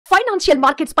Financial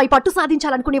markets పై పట్టు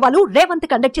సాధించాలనుకునే వాళ్ళు Revanth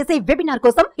conduct చేసే వెబినార్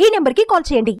కోసం ఈ నెంబర్ కి కాల్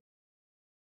చేయండి.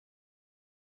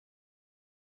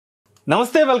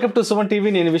 నమస్తే, వెల్కమ్ టు సుమన్ టీవీ.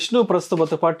 నేను విష్ణు.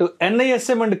 ప్రస్తుతంతో పాటు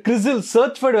NISM and CRISIL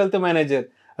certified wealth manager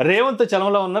Revanth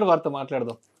చలంలో ఉన్నారు. వారితో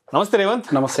మాట్లాడదాం. నమస్తే రేవంత్.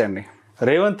 నమస్తే అండి.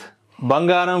 రేవంత్,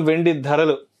 బంగారం వెండి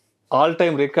ధరలు ఆల్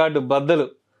టైమ్ రికార్డు బద్దలు.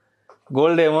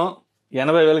 గోల్డ్ ఏమో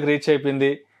 80,000కి రీచ్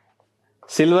అయిపోయింది,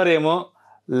 సిల్వర్ ఏమో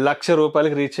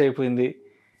 ₹1,00,000 రీచ్ అయిపోయింది.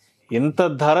 ఇంత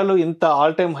ధరలు ఇంత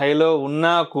ఆల్ టైమ్ హైలో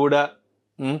ఉన్నా కూడా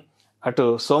అటు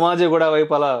సోమాజిగూడ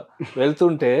వైపు అలా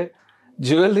వెళ్తుంటే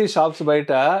జ్యువెలరీ షాప్స్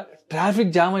బయట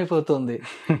ట్రాఫిక్ జామ్ అయిపోతుంది.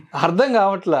 అర్థం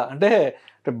కావట్లా. అంటే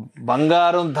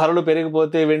బంగారం ధరలు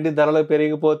పెరిగిపోతే, వెండి ధరలు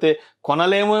పెరిగిపోతే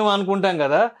కొనలేమో అనుకుంటాం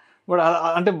కదా, బట్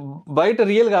అంటే బయట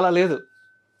రియల్గా అలా లేదు.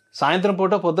 సాయంత్రం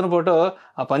పూట పొద్దున పూట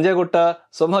ఆ పంజాగుట్ట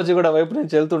సోమాజిగూడ వైపు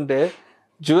నుంచి వెళ్తుంటే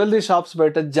జ్యువెలరీ షాప్స్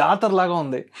బయట జాతరలాగా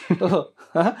ఉంది.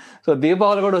 సో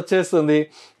దీపావళి కూడా వచ్చేస్తుంది.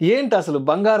 ఏంటి అసలు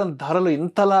బంగారం ధరలు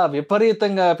ఇంతలా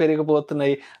విపరీతంగా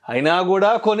పెరిగిపోతున్నాయి, అయినా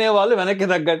కూడా కొనేవాళ్ళు వెనక్కి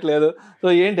తగ్గట్లేదు. సో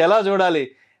ఏంటి, ఎలా చూడాలి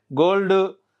gold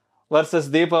versus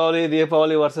Deepavali,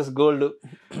 Deepavali versus gold?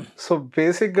 So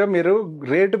బేసిక్గా మీరు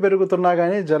రేటు పెరుగుతున్నా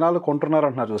కానీ జనాలు కొంటున్నారు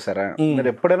అంటున్నారు చూసారా. మీరు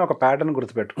ఎప్పుడైనా ఒక ప్యాటర్న్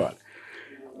గుర్తుపెట్టుకోవాలి.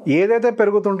 ఏదైతే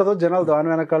పెరుగుతుంటుందో జనాలు దాని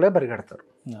వెనకాలే పరిగెడతారు.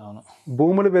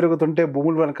 భూములు పెరుగుతుంటే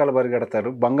భూములు వెనకాల పరిగెడతారు,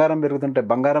 బంగారం పెరుగుతుంటే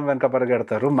బంగారం వెనక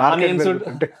పరిగెడతారు,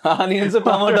 ఆనియన్స్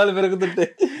టమాటాలు పెరుగుతుంటే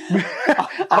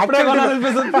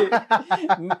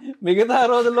మిగతా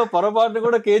రోజుల్లో పొరపాటు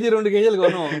కూడా కేజీ 2 కేజీలు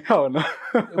కొను. అవును.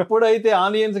 ఎప్పుడైతే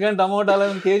ఆనియన్స్ కానీ టమాటాలు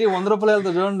కేజీ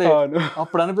 ₹100 చూడండి,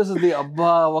 అప్పుడు అనిపిస్తుంది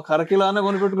అబ్బా ఒక అరకిలోనే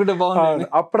కొనిపెట్టుకుంటే బాగుంది.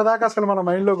 అప్పటిదాకా అసలు మన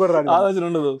మైండ్ లో కూడా ఆలోచన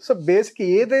ఉండదు. సో బేసిక్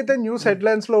ఏదైతే న్యూస్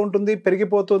హెడ్లైన్స్ లో ఉంటుంది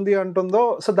పెరిగిపోతుంది అంటుందో,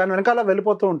 సో దాని వెనకాల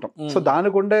వెళ్ళిపోతూ ఉంటాం. సో దానికి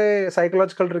ఉండే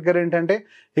సైకలాజికల్ ట్రిగ్గర్ ఏంటంటే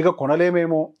ఇక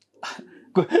కొనలేమేమో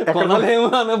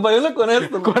అనే భయంలో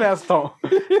కొనేస్తాం.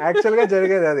 యాక్చువల్ గా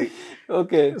జరిగేది అది.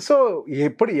 ఓకే. సో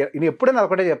ఎప్పుడైనా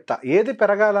ఒకటే చెప్తా, ఏది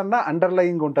పెరగాలన్నా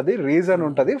అండర్లయింగ్ ఉంటుంది, రీజన్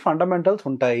ఉంటుంది, ఫండమెంటల్స్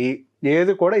ఉంటాయి.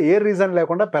 ఏది కూడా ఏ రీజన్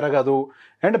లేకుండా పెరగదు.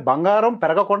 అండ్ బంగారం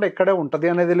పెరగకుండా ఇక్కడే ఉంటుంది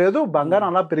అనేది లేదు, బంగారం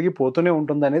అలా పెరిగిపోతూనే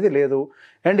ఉంటుంది అనేది లేదు.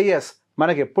 అండ్ ఎస్,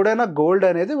 మనకి ఎప్పుడైనా గోల్డ్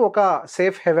అనేది ఒక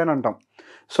సేఫ్ హెవెన్ అంటాం.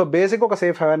 సో బేసిక్ ఒక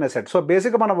safe haven asset. So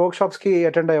basic మన వర్క్షాప్స్కి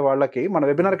అటెండ్ అయ్యే వాళ్ళకి, మన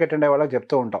వెబినార్కి అటెండ్ అయ్యే వాళ్ళకి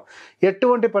చెప్తూ ఉంటాం,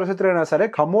 ఎటువంటి పరిస్థితులైనా సరే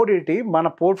కమోడిటీ మన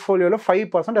పోర్ట్ఫోలియోలో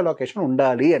 5% అలొకేషన్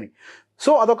ఉండాలి అని.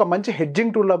 సో అదొక మంచి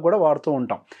హెడ్జింగ్ టూల్గా కూడా వాడుతూ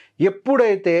ఉంటాం.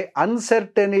 ఎప్పుడైతే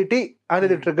అన్సర్టెనిటీ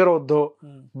అనేది ట్రిగ్గర్ అవుద్దో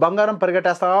బంగారం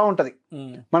పరిగెట్టేస్తా ఉంటుంది.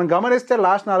 మనం గమనిస్తే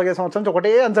లాస్ట్ 4-5 సంవత్సరాల నుంచి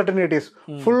ఒకటే uncertainties,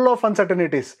 full of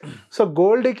uncertainties. So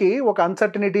గోల్డ్కి ఒక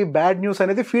అన్సర్టనిటీ, బ్యాడ్ న్యూస్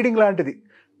అనేది ఫీడింగ్ లాంటిది.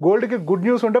 గోల్డ్కి గుడ్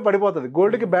న్యూస్ ఉంటే పడిపోతుంది,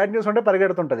 గోల్డ్కి బ్యాడ్ న్యూస్ ఉంటే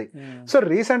పరిగెడుతుంటుంది. సో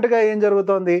రీసెంట్గా ఏం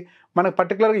జరుగుతోంది, మనకు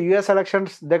పర్టికులర్గా US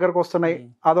ఎలక్షన్స్ దగ్గరకు వస్తున్నాయి,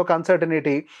 అదొక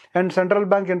uncertainty. And central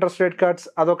bank interest rate cuts,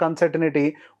 అదొక అన్సర్టనిటీ.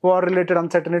 వార్ రిలేటెడ్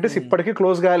అన్సర్టనిటీస్ ఇప్పటికీ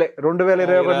క్లోజ్ కాలే.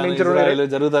 2021 నుంచి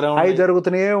 2025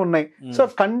 జరుగుతూనే ఉన్నాయి. సో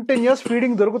కంటిన్యూస్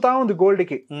ఫీడింగ్ దొరుకుతా ఉంది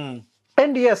గోల్డ్కి.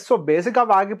 అండ్ ఎస్, సో బేసిక్గా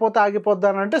ఆగిపోద్దా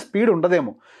అని అంటే స్పీడ్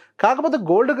ఉండదేమో. కాకపోతే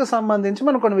గోల్డ్కి సంబంధించి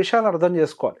మనం కొన్ని విషయాలు అర్థం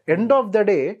చేసుకోవాలి. End of the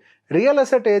day real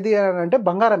asset ఏది అని అంటే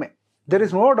బంగారమే. There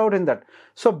is no doubt in that.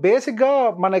 So బేసిక్గా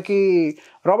మనకి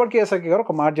రాబర్ట్ కియోసాకి గారు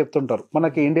ఒక మాట చెప్తుంటారు.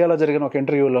 మనకి ఇండియాలో జరిగిన ఒక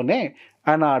ఇంటర్వ్యూలోనే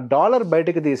ఆయన డాలర్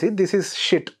బయటకు తీసి this is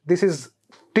shit, this is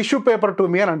tissue paper to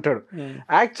me అని అంటాడు.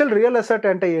 యాక్చువల్ రియల్ అసెట్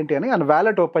అంటే ఏంటి అని ఆయన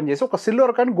వ్యాలెట్ ఓపెన్ చేసి ఒక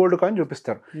సిల్వర్ కాయిన్, గోల్డ్ కాయిన్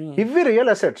చూపిస్తారు. ఇవి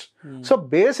రియల్ అసెట్స్. సో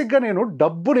బేసిక్గా నేను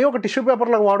డబ్బుని ఒక టిష్యూ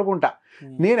పేపర్ లాగా వాడుకుంటా.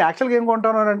 నేను యాక్చువల్గా ఏం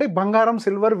కొంటాను అంటే బంగారం,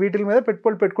 సిల్వర్ వీటి మీద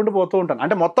పెట్టుకుంటూ పోతూ ఉంటాను.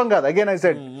 అంటే మొత్తం కాదు, అగైన్ ఐ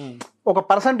సెడ్ ఒక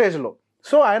పర్సంటేజ్లో.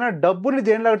 సో ఆయన డబ్బుని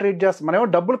దేనిలాగా ట్రీట్ చేస్తాం, మనమేమో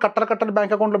డబ్బులు కట్టలు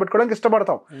బ్యాంక్ అకౌంట్లో పెట్టుకోవడానికి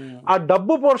ఇష్టపడతాం. ఆ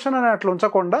డబ్బు పోర్షన్ అని అట్లా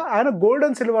ఉంచకుండా ఆయన గోల్డ్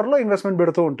అండ్ సిల్వర్లో ఇన్వెస్ట్మెంట్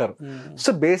పెడుతూ ఉంటారు.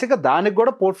 సో బేసిక్గా దానికి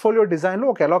కూడా పోర్ట్ఫోలియో డిజైన్లో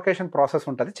ఒక అలొకేషన్ ప్రాసెస్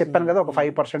ఉంటుంది. చెప్పాను కదా, ఒక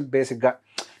 5% బేసిక్గా,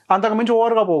 అంతకు మించి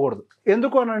ఓవర్గా పోకూడదు.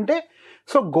 ఎందుకు అని అంటే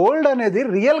సో గోల్డ్ అనేది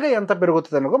రియల్గా ఎంత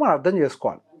పెరుగుతుంది అని మనం అర్థం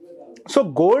చేసుకోవాలి. సో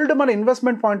గోల్డ్ మన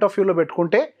ఇన్వెస్ట్మెంట్ పాయింట్ ఆఫ్ వ్యూలో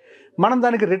పెట్టుకుంటే మనం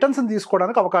దానికి రిటర్న్స్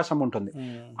తీసుకోవడానికి అవకాశం ఉంటుంది.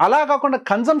 అలా కాకుండా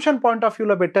కన్సంప్షన్ పాయింట్ ఆఫ్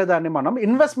వ్యూలో పెట్టేదాన్ని మనం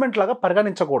ఇన్వెస్ట్మెంట్ లాగా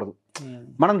పరిగణించకూడదు.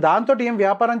 మనం దాంతో ఏం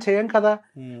వ్యాపారం చేయం కదా.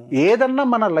 ఏదన్నా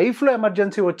మన లైఫ్లో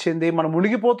ఎమర్జెన్సీ వచ్చింది, మనం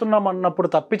మునిగిపోతున్నాం అన్నప్పుడు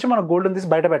తప్పించి మనం గోల్డ్ని తీసి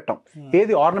బయట పెట్టాం,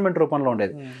 ఏది ఆర్నమెంట్ రూపంలో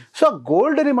ఉండేది. సో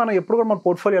గోల్డ్ని మనం ఎప్పుడు కూడా మన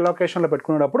పోర్ట్ఫోలియో అలొకేషన్లో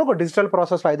పెట్టుకునేటప్పుడు ఒక digital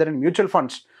process, either in mutual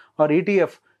funds are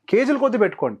ETF, కేజీల కొద్ది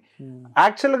పెట్టుకోండి.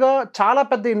 యాక్చువల్గా చాలా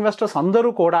పెద్ద ఇన్వెస్టర్స్ అందరూ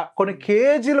కూడా కొన్ని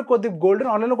కేజీల కొద్ది గోల్డ్ని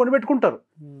ఆన్లైన్లో కొని పెట్టుకుంటారు.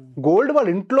 గోల్డ్ వాళ్ళ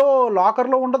ఇంట్లో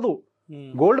లాకర్లో ఉండదు,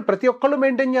 గోల్డ్ ప్రతి ఒక్కళ్ళు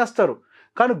మెయింటైన్ చేస్తారు.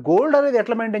 కానీ గోల్డ్ అనేది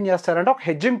ఎట్లా మెయింటైన్ చేస్తారంటే ఒక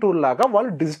హెడ్జింగ్ టూల్ లాగా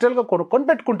వాళ్ళు డిజిటల్గా కొనుక్కొని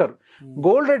పెట్టుకుంటారు.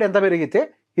 గోల్డ్ రేట్ ఎంత పెరిగితే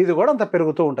ఇది కూడా అంత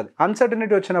పెరుగుతూ ఉంటుంది.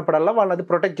 అన్సర్టనిటీ వచ్చినప్పుడల్లా వాళ్ళని అది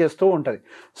ప్రొటెక్ట్ చేస్తూ ఉంటుంది.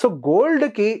 సో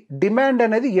గోల్డ్కి డిమాండ్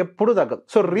అనేది ఎప్పుడు తగ్గదు.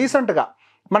 సో రీసెంట్గా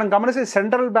మనం గమనిస్తే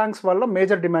సెంట్రల్ బ్యాంక్స్ వల్ల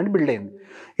మేజర్ డిమాండ్ బిల్డ్ అయింది.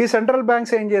 ఈ సెంట్రల్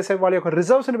బ్యాంక్స్ ఏం చేసే వాళ్ళ యొక్క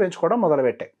రిజర్వ్స్ని పెంచుకోవడం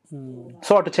మొదలుపెట్టాయి.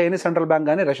 సో అటు చైనీస్ సెంట్రల్ బ్యాంక్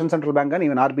కానీ, రష్యన్ సెంట్రల్ బ్యాంక్ కానీ,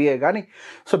 ఈవెన్ ఆర్బీఐ కానీ,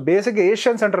 సో బేసిక్గా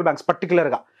ఏషియన్ సెంట్రల్ బ్యాంక్స్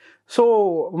పర్టికులర్గా. సో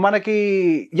మనకి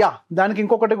దానికి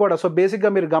ఇంకొకటి కూడా, సో బేసిక్గా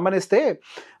మీరు గమనిస్తే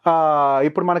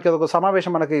ఇప్పుడు మనకి ఒక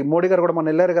సమావేశం, మనకి మోడీ గారు కూడా మొన్న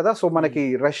వెళ్ళారు కదా. సో మనకి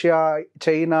రష్యా,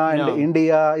 చైనా అండ్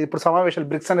ఇండియా ఇప్పుడు సమావేశాలు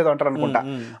బ్రిక్స్ అనేది అంటారు అనుకుంటా,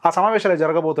 ఆ సమావేశాలు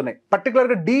జరగబోతున్నాయి.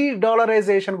 పర్టికులర్గా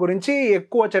డీ-డాలరైజేషన్ గురించి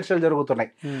ఎక్కువ చర్చలు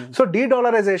జరుగుతున్నాయి. సో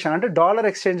డీ-డాలరైజేషన్ అంటే డాలర్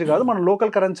ఎక్స్చేంజ్ కాదు, మనం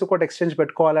లోకల్ కరెన్సీ కూడా ఎక్స్చేంజ్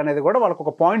పెట్టుకోవాలి అనేది కూడా వాళ్ళకి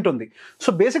ఒక పాయింట్ ఉంది.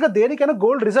 సో బేసిక్గా దేనికైనా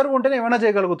గోల్డ్ రిజర్వ్ ఉంటేనే ఏమైనా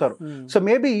చేయగలుగుతారు. సో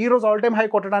మేబీ ఈ రోజు ఆల్ టైమ్ హై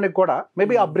కొట్టడానికి కూడా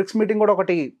మేబీ ఆ బ్రిక్స్ మీటింగ్ కూడా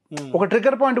ఒక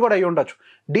ట్రిగర్ పాయింట్ కూడా అయ్యి ఉండొచ్చు.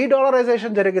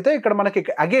 డీ-డాలరైజేషన్ జరిగితే ఇక్కడ మనకి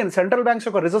అగైన్ సెంట్రల్ బ్యాంక్స్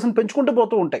యొక్క రిజర్వ్స్ పెంచుకుంటూ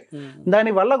పోతూ ఉంటాయి.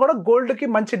 దాని వల్ల కూడా గోల్డ్ కి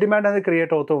మంచి డిమాండ్ అనేది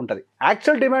క్రియేట్ అవుతూ ఉంటుంది.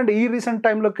 యాక్చువల్ డిమాండ్ ఈ రీసెంట్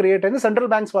టైమ్ లో క్రియేట్ అయింది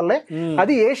సెంట్రల్ బ్యాంక్స్ వల్లే,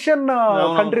 అది ఏషియన్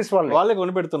కంట్రీస్ వల్లే,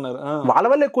 వాళ్ళ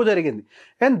వల్ల ఎక్కువ జరిగింది.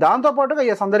 అండ్ దాంతో పాటుగా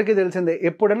అందరికీ తెలిసిందే,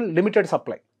 ఎప్పుడైనా లిమిటెడ్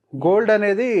సప్లై. గోల్డ్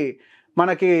అనేది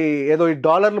మనకి ఏదో ఈ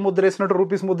డాలర్లు ముద్రేసినట్టు,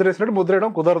 రూపీస్ ముద్రేసినట్టు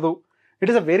ముద్రేయడం కుదరదు.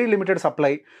 It is a very limited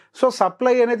supply. So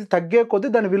supply అనేది తగ్గే కొద్దీ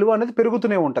దాని విలువ అనేది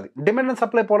పెరుగుతూనే ఉంటుంది. డిమాండ్ అండ్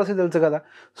సప్లై పాలసీ తెలుసు కదా.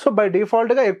 సో బై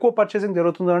డిఫాల్ట్గా ఎక్కువ పర్చేసింగ్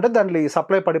జరుగుతుంది అంటే దాంట్లో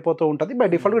సప్లై పడిపోతూ ఉంటుంది, బై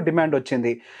డిఫాల్ట్గా డిమాండ్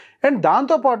వచ్చింది. అండ్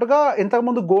దాంతోపాటుగా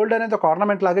ఇంతకుముందు గోల్డ్ అనేది ఒక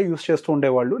ఆర్నమెంట్ లాగా యూస్ చేస్తూ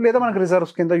ఉండేవాళ్ళు, లేదా మనకి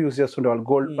రిజర్వ్స్ కింద యూస్ చేస్తుండేవాళ్ళు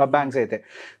గోల్డ్ బ్యాంక్స్ అయితే.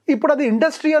 ఇప్పుడు అది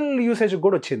ఇండస్ట్రియల్ యూసేజ్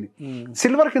కూడా వచ్చింది.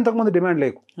 సిల్వర్కి ఇంతకుముందు డిమాండ్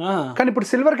లేదు, కానీ ఇప్పుడు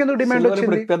సిల్వర్ కింద డిమాండ్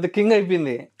వచ్చింది, పెద్ద కింగ్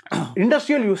అయిపోయింది.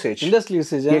 Industrial usage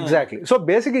exactly. So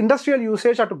basic industrial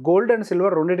usage అటు గోల్డ్ అండ్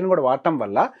సిల్వర్ రెండింటిని కూడా వాడటం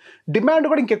వల్ల డిమాండ్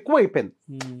కూడా ఇంకెక్కువ అయిపోయింది.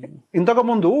 ఇంతకు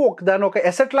ముందు దాన్ని ఒక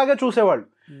ఎసెట్ లాగా చూసేవాళ్ళు,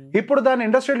 ఇప్పుడు దాన్ని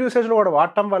ఇండస్ట్రియల్ యూసేజ్ లో కూడా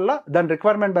వాడటం వల్ల దాని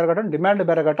రిక్వైర్మెంట్ పెరగటం, డిమాండ్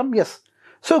పెరగటం.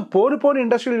 సో పోని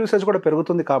ఇండస్ట్రియల్ యూసేజ్ కూడా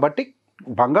పెరుగుతుంది. కాబట్టి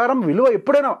బంగారం విలువ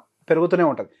ఎప్పుడైనా పెరుగుతూనే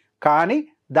ఉంటుంది. కానీ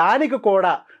దానికి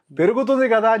కూడా పెరుగుతుంది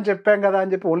కదా అని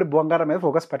చెప్పి ఓన్లీ బంగారం మీద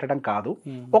ఫోకస్ పెట్టడం కాదు,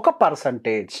 ఒక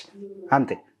పర్సంటేజ్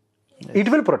అంతే. It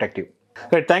will protect you.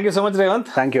 Thank you so much Revanth.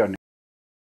 Thank you అండి.